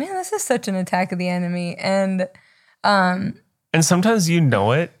silence, man, this is such an attack of the enemy. And sometimes you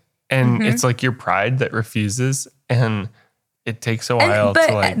know it, and it's like your pride that refuses, and it takes a while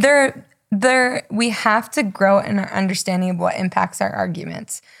to like. We have to grow in our understanding of what impacts our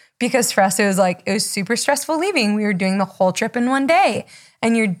arguments. Because for us, it was super stressful leaving. We were doing the whole trip in one day,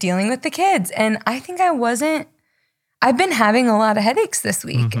 and you're dealing with the kids. And I think I've been having a lot of headaches this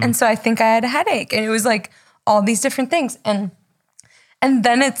week. And so I think I had a headache, and it was like all these different things. And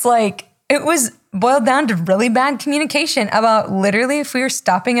then it's like, it was boiled down to really bad communication about literally if we were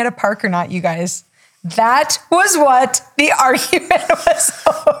stopping at a park or not, you guys. That was what the argument was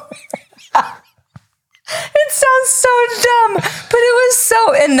over. It sounds so dumb, but it was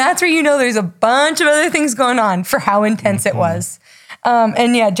so, and that's where you know there's a bunch of other things going on for how intense it was.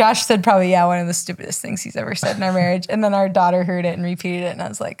 And yeah, Josh said probably, one of the stupidest things he's ever said in our marriage. And then our daughter heard it and repeated it, and I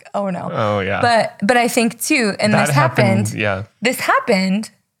was like, oh no. Oh yeah. But I think too, and that this happened. Yeah. This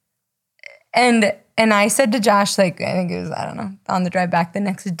happened, and I said to Josh, like, I think it was, I don't know, on the drive back the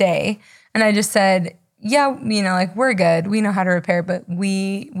next day, and I just said, yeah, you know, like we're good. We know how to repair, but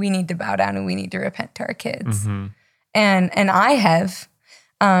we need to bow down and we need to repent to our kids. And I have,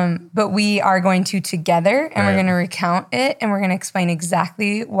 but we are going to together, and we're going to recount it, and we're going to explain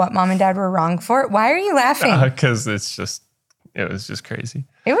exactly what mom and dad were wrong for. Why are you laughing? Because it was just crazy.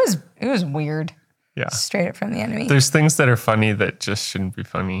 It was weird. Yeah. Straight up from the enemy. There's things that are funny that just shouldn't be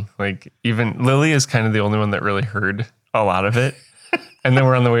funny. Like even Lily is kind of the only one that really heard a lot of it. And then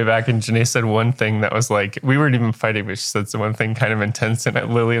we're on the way back, and Janae said one thing that was like, we weren't even fighting, but she said one thing kind of intense,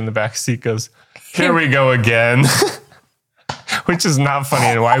 and Lily in the back seat goes, here we go again. Which is not funny,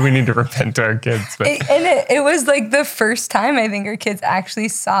 and why we need to repent to our kids. But it was like the first time I think our kids actually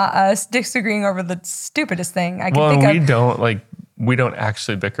saw us disagreeing over the stupidest thing I can think of. We don't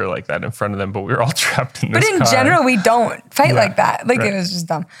actually bicker like that in front of them, but we were all trapped in this car. But in general, we don't fight like that. Like It was just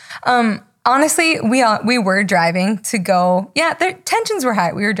dumb. Honestly, we were driving to go. Yeah, the tensions were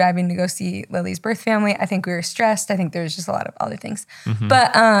high. We were driving to go see Lily's birth family. I think we were stressed. I think there was just a lot of other things.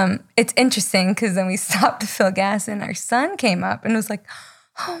 But it's interesting because then we stopped to fill gas, and our son came up and was like,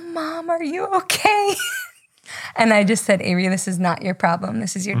 "Oh, Mom, are you okay?" And I just said, "Avery, this is not your problem.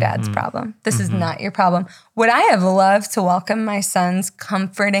 This is your dad's problem. This is not your problem." Would I have loved to welcome my son's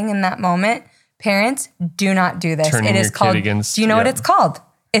comforting in that moment? Parents, do not do this. Turning it is your called. Kid against, do you know what it's called?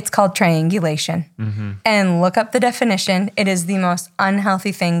 It's called triangulation. And look up the definition. It is the most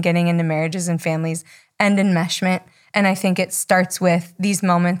unhealthy thing getting into marriages and families and enmeshment. And I think it starts with these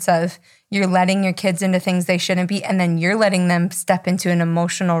moments of you're letting your kids into things they shouldn't be, and then you're letting them step into an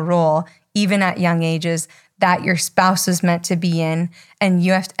emotional role, even at young ages, that your spouse is meant to be in. And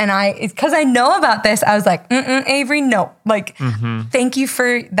you have to, because I know about this, I was like, Avery, no. Like, thank you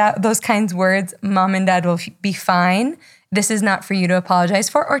for those kinds of words. Mom and dad will be fine. This is not for you to apologize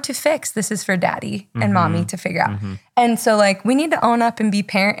for or to fix. This is for daddy and mommy to figure out. And so like we need to own up and be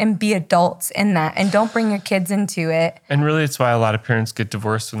parent and be adults in that, and don't bring your kids into it. And really it's why a lot of parents get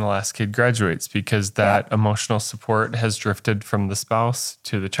divorced when the last kid graduates, because that emotional support has drifted from the spouse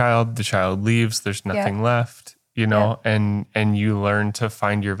to the child leaves, there's nothing left, you know, and you learn to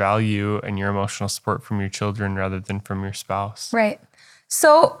find your value and your emotional support from your children rather than from your spouse. Right.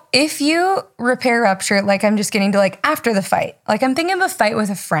 So if you repair rupture, like I'm just getting to like after the fight, like I'm thinking of a fight with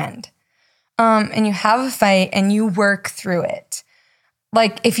a friend, and you have a fight and you work through it.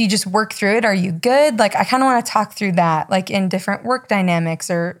 Like if you just work through it, are you good? Like I kind of want to talk through that, like in different work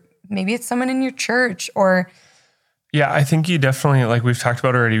dynamics, or maybe it's someone in your church or. Yeah, I think you definitely, like we've talked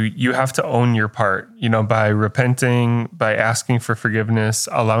about already, you have to own your part, you know, by repenting, by asking for forgiveness,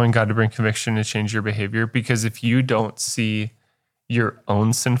 allowing God to bring conviction to change your behavior. Because if you don't see your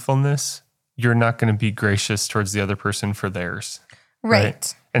own sinfulness, you're not going to be gracious towards the other person for theirs.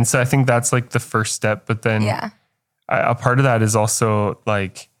 Right. And so I think that's like the first step. But then a part of that is also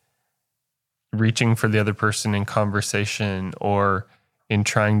like reaching for the other person in conversation or in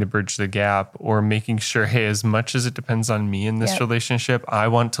trying to bridge the gap or making sure, hey, as much as it depends on me in this relationship, I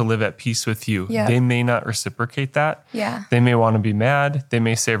want to live at peace with you. They may not reciprocate that. They may want to be mad. They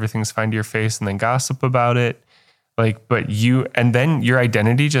may say everything's fine to your face and then gossip about it. Like, but and then your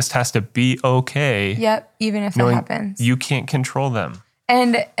identity just has to be okay. Even if that happens. You can't control them.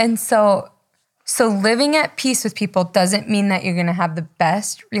 And so living at peace with people doesn't mean that you're going to have the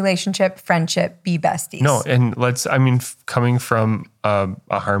best relationship, friendship, be besties. No, and coming from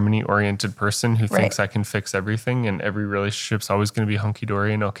a harmony-oriented person who thinks I can fix everything and every relationship's always going to be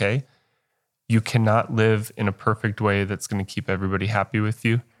hunky-dory and okay, you cannot live in a perfect way that's going to keep everybody happy with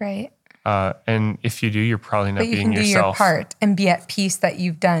you. Right. And if you do, you're probably not being yourself. But you can do your part and be at peace that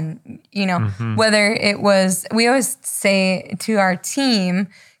you've done, whether it was, we always say to our team,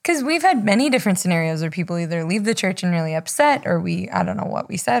 because we've had many different scenarios where people either leave the church and really upset, or I don't know what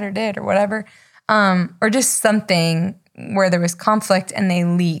we said or did or whatever, or just something where there was conflict and they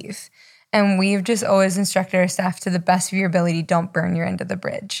leave. And we've just always instructed our staff, to the best of your ability, don't burn your end of the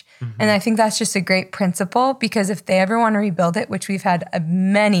bridge. And I think that's just a great principle, because if they ever want to rebuild it, which we've had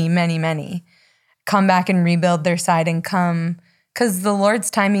many, come back and rebuild their side and come, because the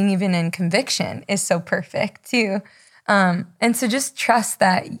Lord's timing, even in conviction, is so perfect too. And so just trust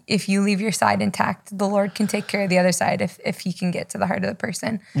that if you leave your side intact, the Lord can take care of the other side if he can get to the heart of the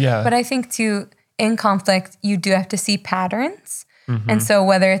person. But I think too, in conflict, you do have to see patterns. And so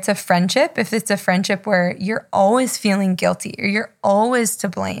whether it's a friendship, if it's a friendship where you're always feeling guilty, or you're always to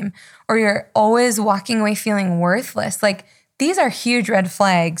blame, or you're always walking away feeling worthless, like these are huge red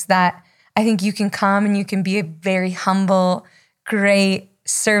flags that I think you can come and you can be a very humble, great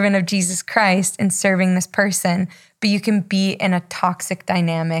servant of Jesus Christ and serving this person, but you can be in a toxic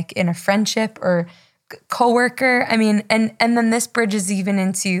dynamic in a friendship or coworker. I mean, and then this bridges even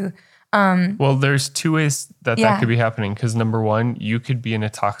into well, there's two ways that could be happening. Because number one, you could be in a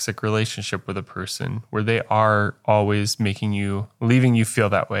toxic relationship with a person where they are always leaving you feel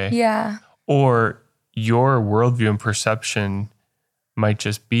that way. Or your worldview and perception might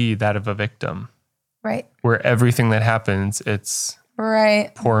just be that of a victim. Where everything that happens, it's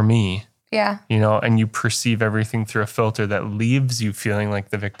poor me. And you perceive everything through a filter that leaves you feeling like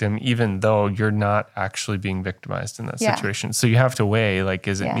the victim, even though you're not actually being victimized in that situation. So you have to weigh, like,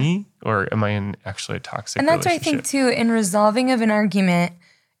 is it me, or am I in actually a toxic relationship? And that's what I think too, in resolving of an argument,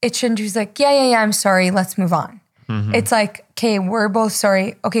 it shouldn't just like, I'm sorry, let's move on. It's like, okay, we're both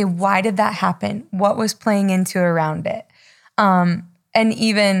sorry. Okay, why did that happen? What was playing into around it? And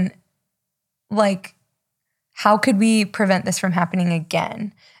even like, how could we prevent this from happening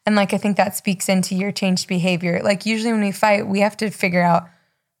again? And like, I think that speaks into your changed behavior. Like usually when we fight, we have to figure out,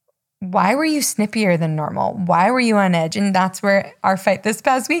 why were you snippier than normal? Why were you on edge? And that's where our fight this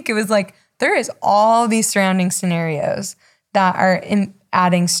past week, it was like, there is all these surrounding scenarios that are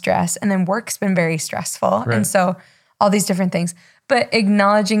adding stress. And then work's been very stressful. And so all these different things. But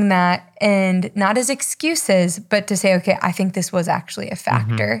acknowledging that, and not as excuses, but to say, okay, I think this was actually a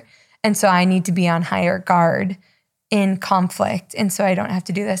factor. And so I need to be on higher guard in conflict. And so I don't have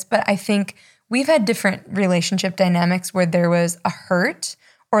to do this. But I think we've had different relationship dynamics where there was a hurt,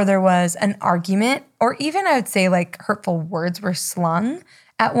 or there was an argument, or even I would say like hurtful words were slung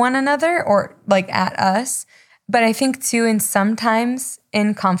at one another, or like at us. But I think too, and sometimes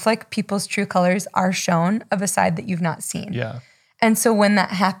in conflict, people's true colors are shown of a side that you've not seen. And so when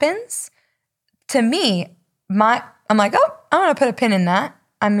that happens, to me, I'm like, oh, I'm going to put a pin in that.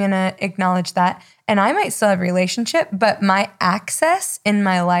 I'm going to acknowledge that. And I might still have a relationship, but my access in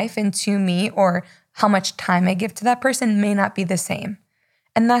my life and to me, or how much time I give to that person, may not be the same.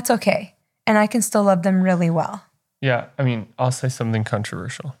 And that's okay. And I can still love them really well. Yeah. I mean, I'll say something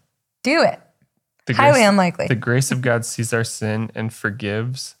controversial. Do it. Highly unlikely. The grace of God sees our sin and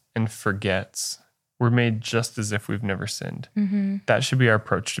forgives and forgets. We're made just as if we've never sinned. That should be our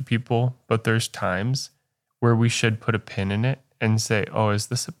approach to people. But there's times where we should put a pin in it and say, oh, is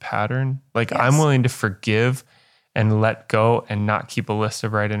this a pattern? Like, I'm willing to forgive and let go and not keep a list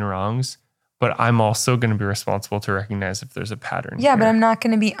of right and wrongs, but I'm also going to be responsible to recognize if there's a pattern. Yeah, but I'm not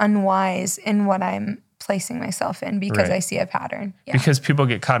going to be unwise in what I'm placing myself in because I see a pattern. Because people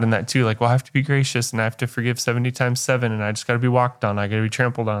get caught in that too. Like, well, I have to be gracious and I have to forgive 70 times 7 and I just got to be walked on. I got to be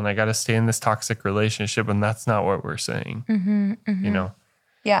trampled on. I got to stay in this toxic relationship. And that's not what we're saying, you know?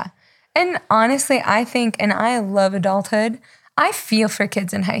 Yeah. And honestly, I think, and I love adulthood, I feel for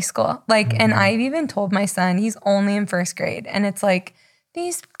kids in high school. Like, and I've even told my son, he's only in first grade. And it's like,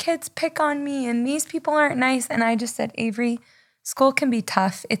 these kids pick on me and these people aren't nice. And I just said, Avery, school can be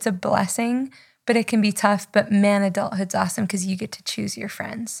tough. It's a blessing, but it can be tough. But man, adulthood's awesome because you get to choose your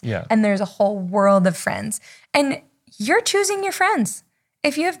friends. Yeah. And there's a whole world of friends. And you're choosing your friends.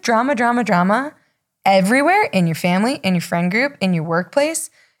 if you have drama everywhere in your family, in your friend group, in your workplace,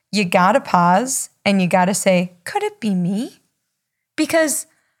 you got to pause and you got to say, could it be me? Because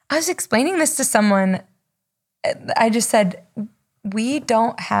I was explaining this to someone. I just said, we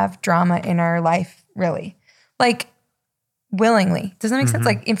don't have drama in our life, really. Like, willingly. Does that make sense?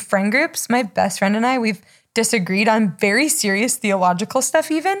 Like, in friend groups, my best friend and I, we've disagreed on very serious theological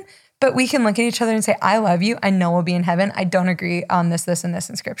stuff even, but we can look at each other and say, I love you. I know we'll be in heaven. I don't agree on this, and this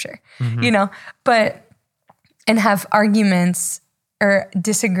in scripture, and have arguments or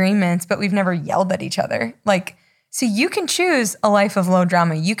disagreements, but we've never yelled at each other. Like, so you can choose a life of low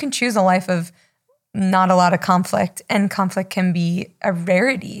drama. You can choose a life of not a lot of conflict, and conflict can be a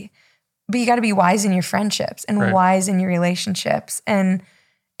rarity, but you got to be wise in your friendships and wise in your relationships. And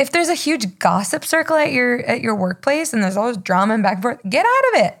if there's a huge gossip circle at your workplace and there's always drama and back and forth, get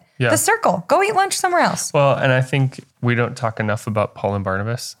out of it. Yeah. The circle, go eat lunch somewhere else. Well, and I think we don't talk enough about Paul and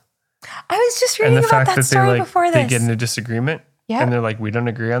Barnabas. I was just reading about that story before this. They get in a disagreement and they're like, we don't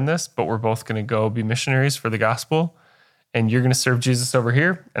agree on this, but we're both going to go be missionaries for the gospel. And you're going to serve Jesus over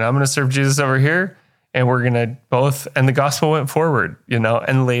here and I'm going to serve Jesus over here. And we're going to both, and the gospel went forward,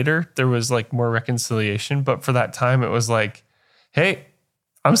 and later there was like more reconciliation. But for that time, it was like, hey,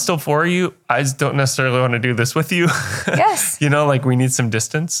 I'm still for you. I just don't necessarily want to do this with you. Yes. Like we need some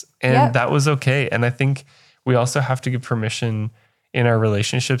distance, and that was okay. And I think we also have to give permission in our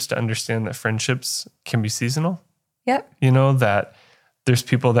relationships to understand that friendships can be seasonal. Yep. That there's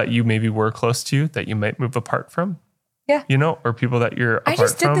people that you maybe were close to that you might move apart from. Yeah. Or people that you're apart from. I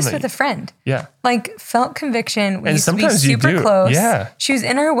just did this with a friend. Yeah. Like, felt conviction. We used to be super close. Yeah. She was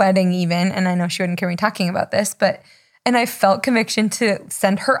in her wedding even, and I know she wouldn't care me talking about this, and I felt conviction to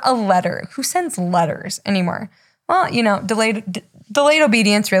send her a letter. Who sends letters anymore? Well, delayed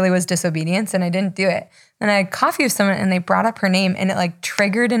obedience really was disobedience, and I didn't do it. And I had coffee with someone, and they brought up her name, and it like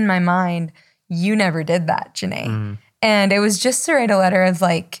triggered in my mind, you never did that, Janae. And it was just to write a letter of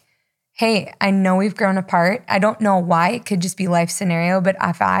like, hey, I know we've grown apart. I don't know why. It could just be life scenario. But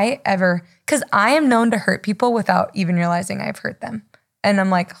if I ever, because I am known to hurt people without even realizing I've hurt them. And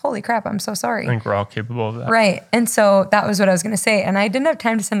I'm like, holy crap, I'm so sorry. I think we're all capable of that. Right. And so that was what I was going to say. And I didn't have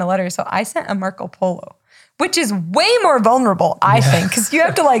time to send a letter. So I sent a Marco Polo, which is way more vulnerable, I think, because you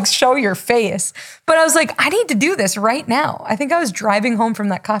have to like show your face. But I was like, I need to do this right now. I think I was driving home from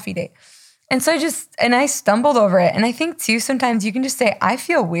that coffee date. And so I stumbled over it. And I think too, sometimes you can just say, I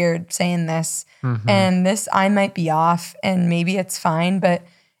feel weird saying this and this, I might be off and maybe it's fine. But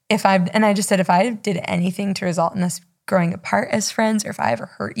I just said, if I did anything to result in us growing apart as friends, or if I ever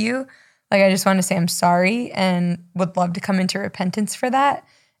hurt you, like, I just want to say I'm sorry and would love to come into repentance for that.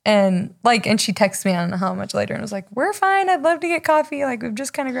 And she texted me, I don't know how much later, and was like, we're fine. I'd love to get coffee. Like, we've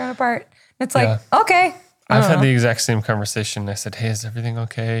just kind of grown apart. And it's like, okay. I've had the exact same conversation. I said, hey, is everything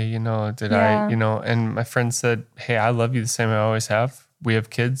okay? And my friend said, hey, I love you the same I always have. We have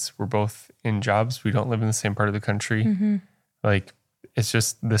kids. We're both in jobs. We don't live in the same part of the country. Like, it's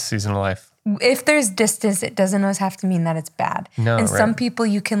just this season of life. If there's distance, it doesn't always have to mean that it's bad. No, and some people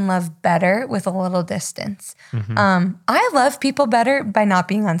you can love better with a little distance. I love people better by not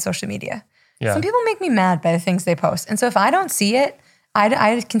being on social media. Yeah. Some people make me mad by the things they post. And so if I don't see it,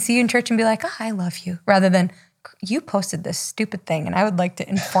 I can see you in church and be like, oh, I love you, rather than you posted this stupid thing and I would like to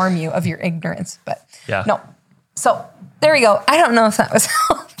inform you of your ignorance. But no. So there we go. I don't know if that was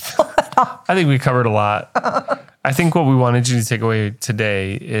helpful at all. I think we covered a lot. I think what we wanted you to take away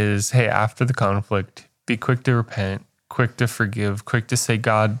today is, hey, after the conflict, be quick to repent, quick to forgive, quick to say,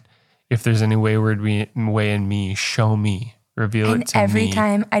 God, if there's any wayward way in me, show me, reveal it to me. And every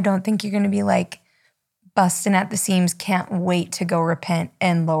time, I don't think you're going to be like, busting at the seams, can't wait to go repent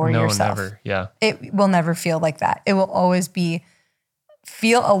and lower yourself. No, never. Yeah. It will never feel like that. It will always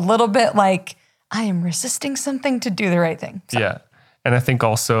feel a little bit like I am resisting something to do the right thing. So. Yeah. And I think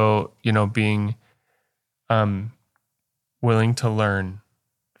also, being willing to learn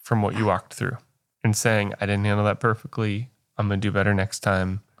from what you walked through and saying, I didn't handle that perfectly. I'm going to do better next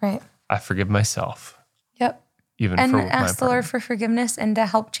time. Right. I forgive myself. Yep. And ask the Lord for forgiveness and to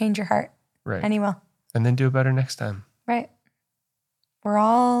help change your heart. Right. And He will. And then do it better next time. Right. We're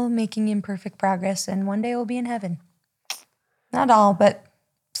all making imperfect progress, and one day we'll be in heaven. Not all, but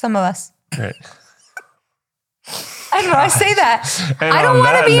some of us. Right. I don't know. I say that. I don't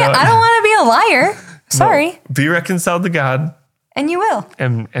want to be a liar. Sorry. No, be reconciled to God. And you will.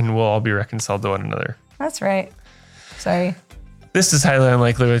 And we'll all be reconciled to one another. That's right. Sorry. This is Highly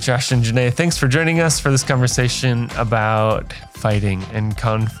Unlikely with Josh and Janae. Thanks for joining us for this conversation about fighting and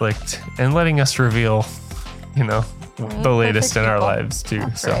conflict and letting us reveal, the latest in our lives too.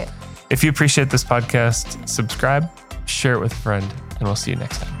 That's right. If you appreciate this podcast, subscribe, share it with a friend, and we'll see you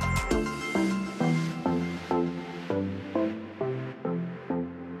next time.